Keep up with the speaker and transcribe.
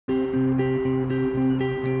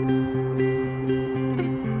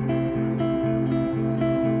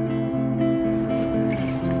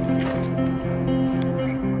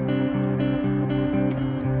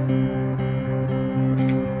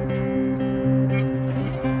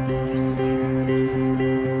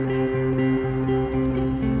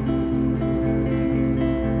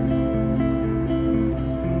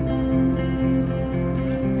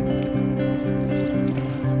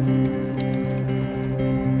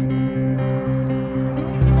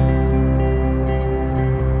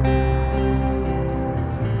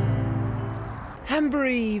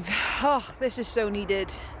Oh, this is so needed.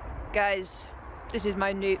 Guys, this is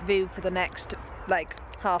my new view for the next, like,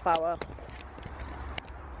 half hour.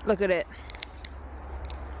 Look at it.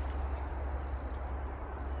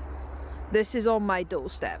 This is on my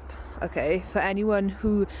doorstep, okay? For anyone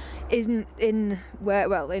who isn't in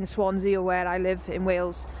in Swansea or where I live in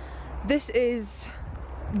Wales, this is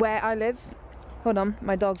where I live. Hold on,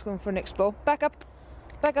 my dog's going for an explore. Back up,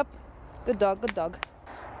 back up. Good dog, good dog.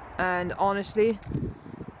 And honestly,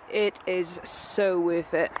 it is so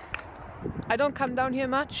worth it. I don't come down here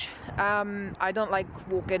much. I don't like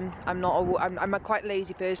walking. I'm a quite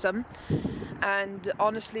lazy person, and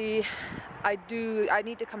honestly, I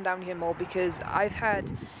need to come down here more because I've had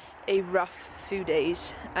a rough few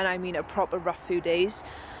days, and I mean a proper rough few days.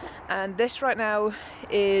 And this right now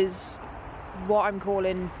is what I'm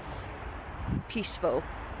calling peaceful.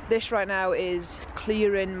 This right now is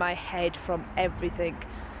clearing my head from everything,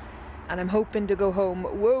 and I'm hoping to go home.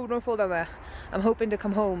 Whoa, don't fall down there. I'm hoping to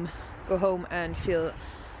go home and feel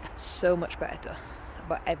so much better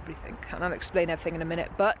about everything, and I'll explain everything in a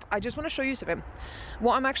minute. But I just want to show you something.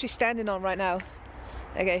 What I'm actually standing on right now.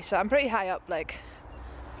 Okay, so I'm pretty high up, like,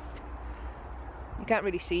 you can't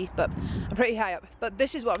really see, but I'm pretty high up. But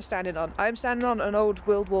this is what I'm standing on. I'm standing on an old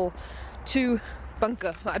World War II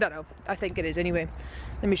bunker. I don't know, I think it is anyway.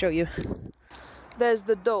 Let me show you. There's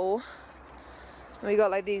the door, and we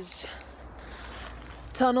got like these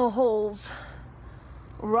tunnel holes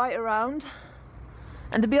right around.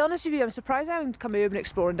 And to be honest with you, I'm surprised I haven't come urban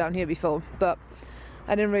exploring down here before, but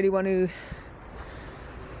I didn't really want to.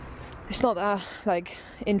 It's not that like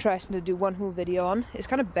interesting to do one whole video on. It's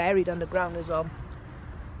kind of buried underground as well.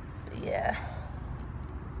 But yeah.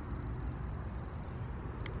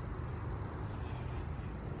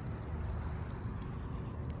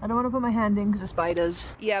 I don't want to put my hand in because of spiders.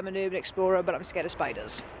 Yeah, I'm an urban explorer, but I'm scared of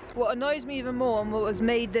spiders. What annoys me even more, and what has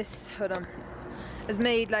made this, has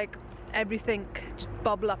made like everything just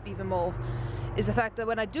bubble up even more, is the fact that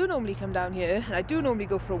when I do normally come down here, and I do normally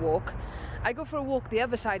go for a walk, I go for a walk the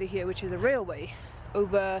other side of here, which is a railway,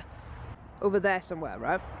 over there somewhere,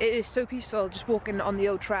 right? It is so peaceful just walking on the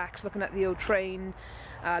old tracks, looking at the old train,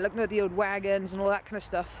 looking at the old wagons and all that kind of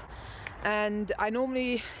stuff. And I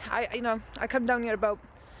normally, I come down here about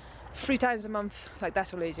 3 times a month. Like,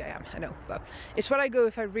 that's how lazy I am, I know, but it's where I go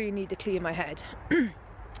if I really need to clear my head.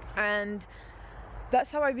 And that's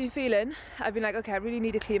how I've been feeling. I've been like, okay, I really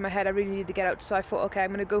need to clear my head, I really need to get out. So I thought, okay,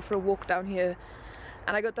 I'm gonna go for a walk down here.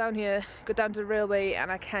 And I got down here, got down to the railway, and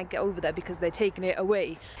I can't get over there because they're taking it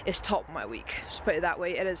away. It's topped my week, just put it that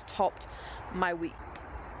way. It has topped my week.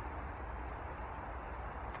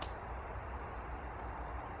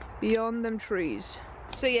 Beyond them trees.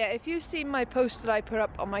 So yeah, if you've seen my post that I put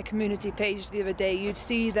up on my community page the other day, you'd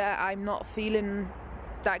see that I'm not feeling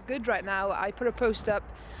that good right now. I put a post up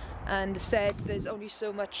and said there's only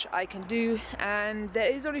so much I can do, and there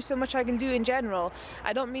is only so much I can do in general.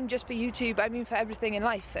 I don't mean just for YouTube, I mean for everything in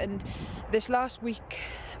life. And this last week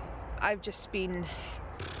I've just been,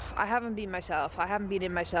 I haven't been myself, I haven't been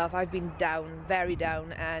in myself. I've been down, very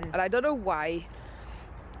down, and I don't know why,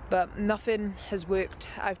 but nothing has worked.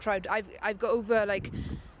 I've tried, I've got over like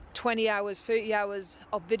 20 hours, 30 hours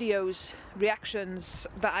of videos, reactions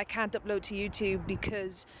that I can't upload to YouTube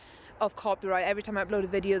because of copyright. Every time I upload a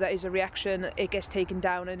video that is a reaction, it gets taken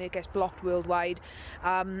down and it gets blocked worldwide.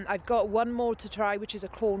 I've got one more to try, which is a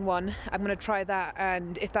clone one. I'm gonna try that,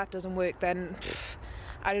 and if that doesn't work, then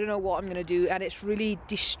I don't know what I'm gonna do. And it's really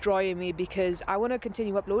destroying me because I want to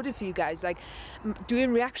continue uploading for you guys. Like,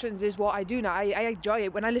 doing reactions is what I do now. I enjoy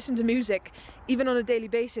it. When I listen to music, even on a daily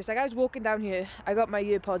basis, like I was walking down here, I got my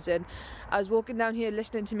earpods in, I was walking down here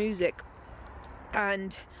listening to music,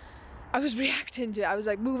 and I was reacting to it. I was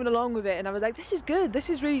like moving along with it, and I was like, this is good, this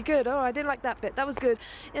is really good, oh, I didn't like that bit, that was good,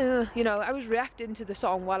 you know, I was reacting to the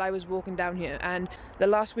song while I was walking down here. And the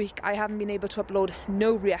last week I haven't been able to upload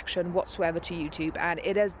no reaction whatsoever to YouTube, and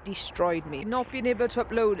it has destroyed me. Not being able to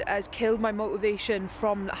upload has killed my motivation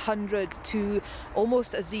from 100 to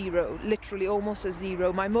almost a 0, literally almost a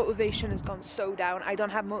 0. My motivation has gone so down. I don't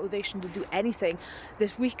have motivation to do anything.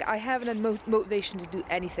 This week I haven't had motivation to do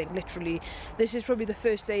anything, literally. This is probably the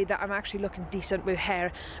first day that I'm actually looking decent with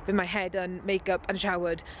hair, with my hair done, makeup and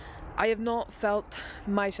showered. I have not felt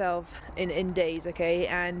myself in days, okay?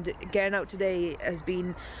 And getting out today has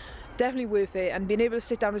been definitely worth it, and being able to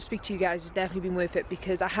sit down and speak to you guys has definitely been worth it,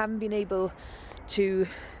 because I haven't been able to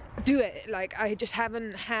do it. Like, I just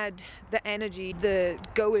haven't had the energy, the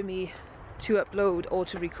go in me to upload or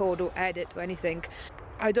to record or edit or anything.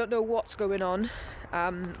 I don't know what's going on.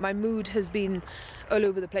 My mood has been all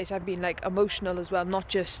over the place. I've been like emotional as well, not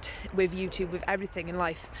just with YouTube, with everything in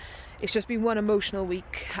life. It's just been one emotional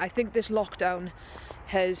week. I think this lockdown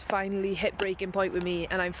has finally hit breaking point with me,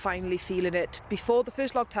 and I'm finally feeling it. Before the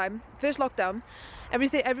first lockdown, all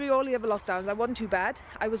the other lockdowns, I wasn't too bad.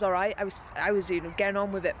 I was alright. I was you know, getting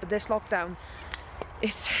on with it. But this lockdown,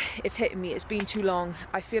 it's hitting me. It's been too long.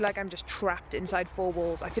 I feel like I'm just trapped inside four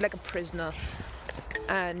walls. I feel like a prisoner,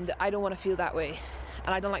 and I don't want to feel that way.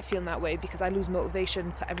 And I don't like feeling that way because I lose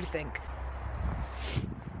motivation for everything.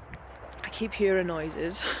 I keep hearing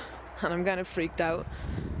noises, and I'm kind of freaked out.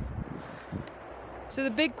 So the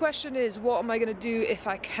big question is, what am I going to do if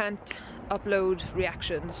I can't upload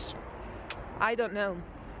reactions? I don't know.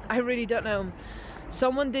 I really don't know.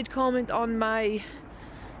 Someone did comment on my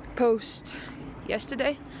post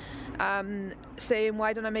yesterday saying,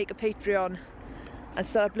 why don't I make a Patreon and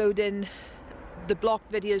start uploading the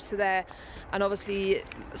blocked videos to there, and obviously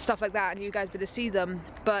stuff like that, and you guys better see them.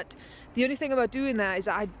 But the only thing about doing that is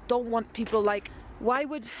that I don't want people, like, why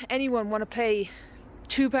would anyone want to pay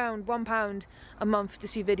 £2, £1 a month to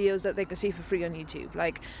see videos that they can see for free on YouTube?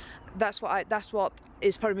 Like, that's what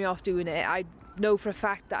is putting me off doing it. I know for a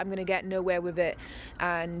fact that I'm going to get nowhere with it,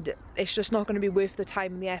 and it's just not going to be worth the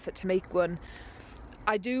time and the effort to make one.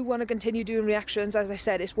 I do want to continue doing reactions. As I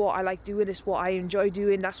said, it's what I like doing, it's what I enjoy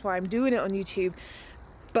doing, that's why I'm doing it on YouTube.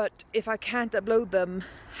 But if I can't upload them,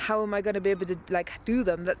 how am I going to be able to, like, do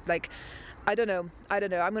them? That, like, I don't know.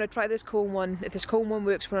 I'm going to try this Colne one. If this Colne one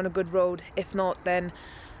works, we're on a good road. If not, then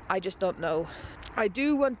I just don't know. I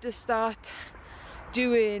do want to start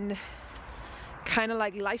doing kind of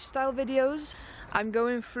like lifestyle videos. I'm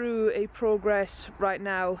going through a progress right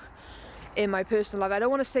now in my personal life. I don't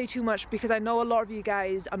want to say too much because I know a lot of you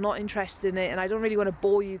guys are not interested in it, and I don't really want to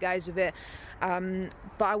bore you guys with it.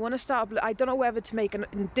 But I want to start, I don't know whether to make a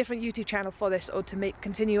different YouTube channel for this or to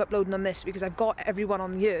continue uploading on this, because I've got everyone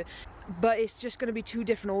on here, but it's just going to be two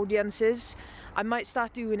different audiences. I might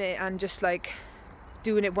start doing it and just like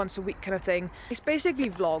doing it once a week kind of thing. It's basically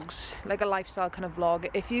vlogs, like a lifestyle kind of vlog.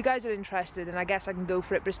 If you guys are interested, then I guess I can go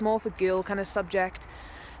for it, but it's more of a girl kind of subject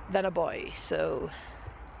than a boy. So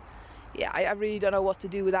yeah, I really don't know what to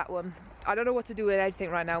do with that one. I don't know what to do with anything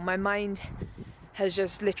right now. My mind has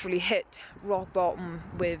just literally hit rock bottom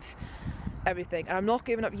with everything, and I'm not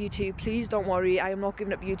giving up YouTube. Please don't worry, I am not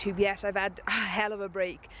giving up YouTube. Yes, I've had a hell of a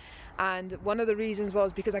break, and one of the reasons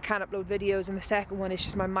was because I can't upload videos, and the second one is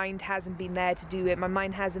just my mind hasn't been there to do it. My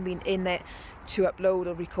mind hasn't been in there to upload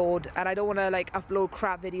or record, and I don't want to like upload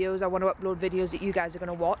crap videos. I want to upload videos that you guys are going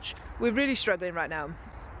to watch. We're really struggling right now,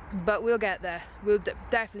 but we'll get there. We'll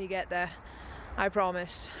definitely get there. I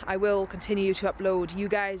promise. I will continue to upload. You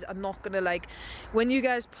guys are not gonna, like, when you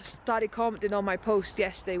guys started commenting on my post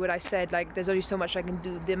yesterday when I said like there's only so much I can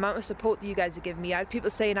do, the amount of support that you guys are giving me, I had people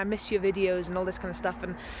saying I miss your videos and all this kind of stuff,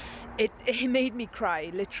 and it made me cry.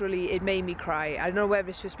 Literally, it made me cry. I don't know whether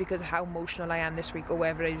it's just because of how emotional I am this week or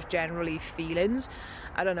whether it's generally feelings.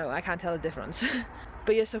 I don't know, I can't tell the difference.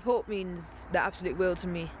 But your support means the absolute world to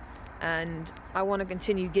me, and I want to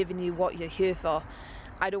continue giving you what you're here for.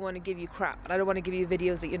 I don't want to give you crap, and I don't want to give you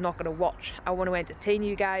videos that you're not going to watch. I want to entertain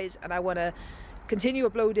you guys, and I want to continue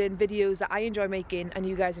uploading videos that I enjoy making and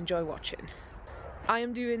you guys enjoy watching. I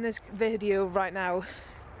am doing this video right now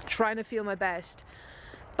trying to feel my best,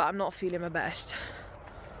 but I'm not feeling my best.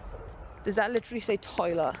 Does that literally say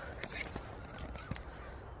toilet?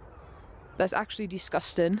 That's actually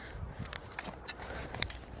disgusting.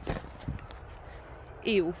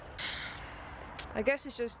 Ew. I guess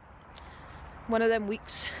it's just one of them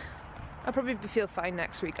weeks. I'll probably feel fine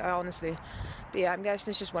next week, honestly. But yeah, I'm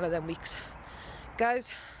guessing it's just one of them weeks. Guys,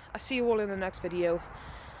 I'll see you all in the next video.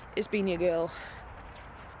 It's been your girl.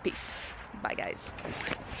 Peace. Bye, guys.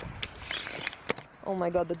 Oh my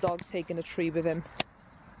god, the dog's taking a tree with him.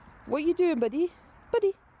 What are you doing, buddy?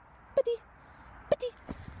 Buddy? Buddy? Buddy?